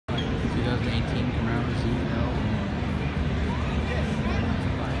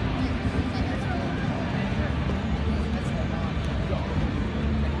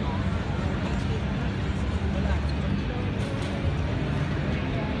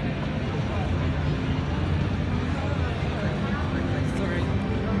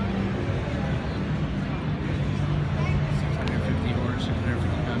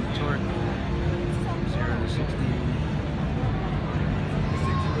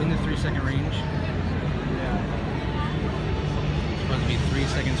in the 3-second range. It's supposed to be 3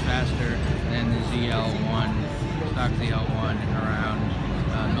 seconds faster than the ZL1, stock ZL1 around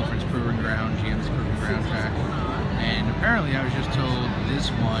Milford's Proving Ground, GM's Proving Ground track. And apparently I was just told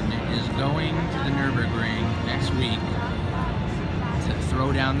this one is going to the Nürburgring next week to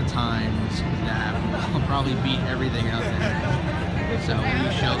throw down the times that will probably beat everything out there. So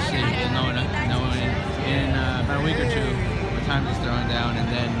we shall see. We'll know in about a week or two what time it's throwing down, and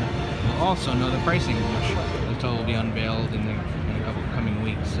then we'll also know the pricing, which I'm told will be unveiled in a couple coming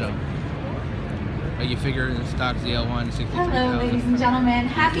weeks. So. But you figure the stock ZL1 63,000. Hello, ladies and gentlemen.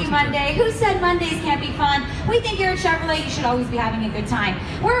 Happy Monday. Who said Mondays can't be fun? We think here at Chevrolet you should always be having a good time.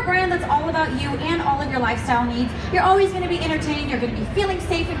 We're a brand that's all about you and all of your lifestyle needs. You're always going to be entertained, you're going to be feeling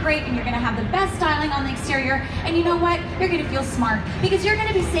safe and great, and you're going to have the best styling on the exterior. And you know what? You're going to feel smart because you're going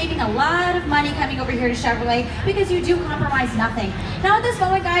to be saving a lot of money coming over here to Chevrolet because you do compromise nothing. Now at this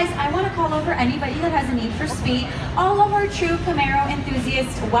moment, guys, I want to call over anybody that has a need for speed. All of our true Camaro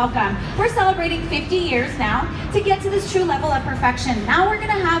enthusiasts, welcome. We're celebrating 50 years now to get to this true level of perfection. Now we're going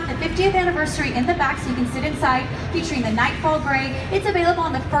to have the 50th anniversary in the back so you can sit inside, featuring the Nightfall Gray. It's available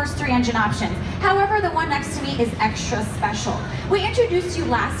on the first 3 engine options. However, the one next to me is extra special. We introduced you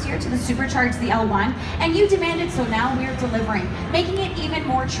last year to the supercharged ZL1, and you demanded, so now we're delivering, making it even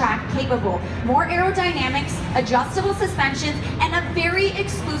more track capable. More aerodynamics, adjustable suspensions, and a very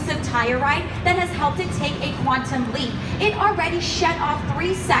exclusive tire ride that has helped it take a quantum leap. It already shed off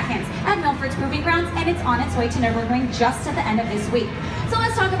 3 seconds at Milford's Proving Grounds, and it's on its way to Nürburgring just at the end of this week. So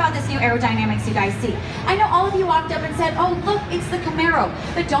let's talk about this new aerodynamics you guys see. I know all of you walked up and said, oh look, it's the Camaro,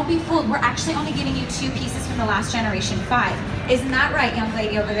 but don't be fooled, we're actually only giving you 2 pieces from the last generation 5. Isn't that right, young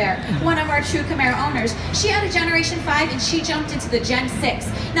lady over there? One of our true Camaro owners. She had a generation 5 and she jumped into the Gen 6.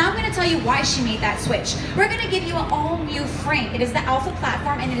 Now I'm going to tell you why she made that switch. We're going to give you an all-new frame. It is the Alpha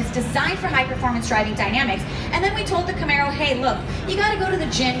platform and it is designed for high performance driving dynamics. And then we told the Camaro, hey look, you got to go to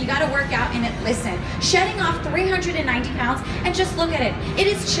the gym, you got to work out, and listen, shedding off 390 pounds, and just look at it. It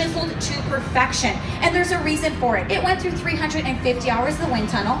is chiseled to perfection, and there's a reason for it. It went through 350 hours of the wind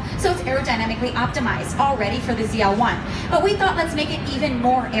tunnel, so it's aerodynamically optimized, all ready for the ZL1. But we thought, let's make it even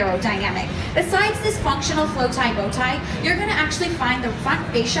more aerodynamic. Besides this functional flow tie bow tie, you're going to actually find the front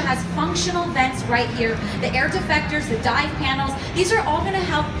fascia has functional vents right here, the air deflectors, the dive panels. These are all going to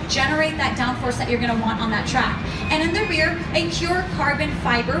help generate that downforce that you're going to want on that track. And in the rear, a pure carbon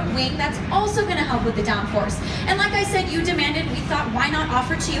fiber wing that's also going to help with the downforce. And like I said, you demanded, we thought, why not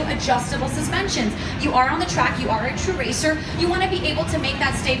offer to you adjustable suspensions? You are on the track, you are a true racer, you want to be able to make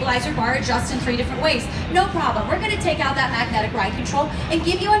that stabilizer bar adjust in 3 different ways. No problem. We're going to take out that magnetic ride control and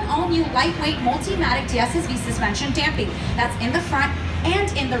give you an all-new lightweight multi-matic DSSV suspension damping. That's in the front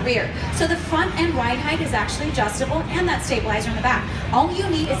and in the rear. So the front and ride height is actually adjustable, and that stabilizer in the back. All you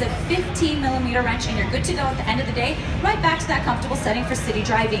need is a 15mm wrench and you're good to go at the end of the day, right back to that comfortable setting for city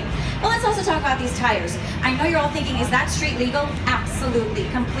driving. But let's also talk about these tires. I know you're all thinking, is that street legal? Absolutely.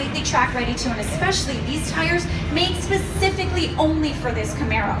 Completely track ready too, and especially these tires made specifically only for this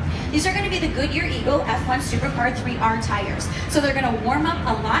Camaro. These are going to be the Goodyear Eagle F1 Supercar 3R tires. So they're going to warm up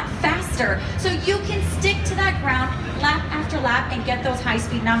a lot faster so you can stick to that ground lap after lap and get those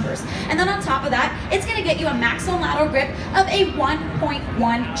high-speed numbers. And then on top of that, it's going to get you a maximum lateral grip of a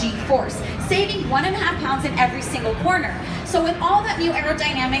 1.1 G-force, saving 1.5 pounds in every single corner. So with all that new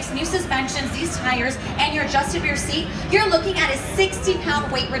aerodynamics, new suspensions, these tires, and your adjusted rear seat, you're looking at a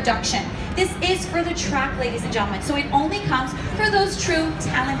 60-pound weight reduction. This is for the track, ladies and gentlemen. So it only comes for those true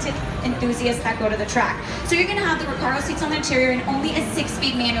talented enthusiasts that go to the track. So you're gonna have the Recaro seats on the interior and only a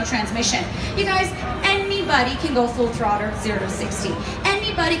 6-speed manual transmission. You guys, anybody can go full throttle 0 to 60.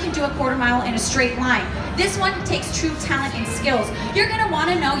 Anybody can do a quarter mile in a straight line. This one takes true talent and skills. You're gonna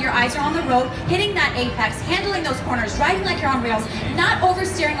wanna know your eyes are on the road, hitting that apex, handling those corners, riding like you're on rails, not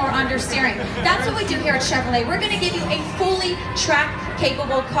oversteering or understeering. That's what we do here at Chevrolet. We're gonna give you a fully track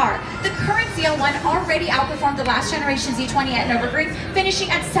capable car. The current ZL1 already outperformed the last generation Z20 at Nürburgring, finishing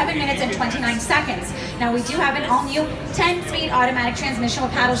at 7 minutes and 29 seconds. Now we do have an all-new 10-speed automatic transmission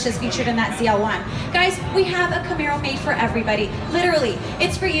with paddle shifts featured in that ZL1. Guys, we have a Camaro made for everybody. Literally,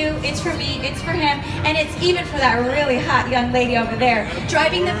 it's for you, it's for me, it's for him, and it's even for that really hot young lady over there,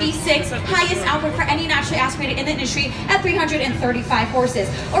 driving the V6, highest output for any naturally aspirated in the industry at 335 horses.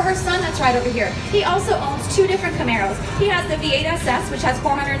 Or her son that's right over here. He also owns 2 different Camaros. He has the V8 SS, which has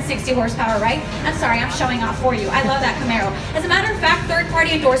 460 horsepower, right? I'm sorry, I'm showing off for you. I love that Camaro. As a matter of fact,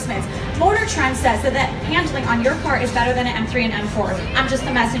 third-party endorsements. Motor Trend says that the handling on your car is better than an M3 and M4. I'm just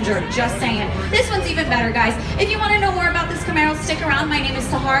the messenger, just saying. This one's even better, guys. If you want to know more about this Camaro, stick around. My name is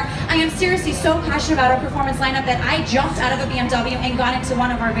Sahar. I am seriously so passionate about about our performance lineup that I jumped out of a BMW and got into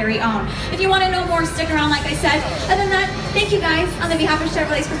one of our very own. If you want to know more, stick around like I said. Other than that, thank you guys on the behalf of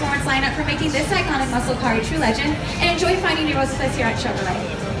Chevrolet's performance lineup for making this iconic muscle car a true legend, and enjoy finding your road place here at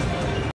Chevrolet.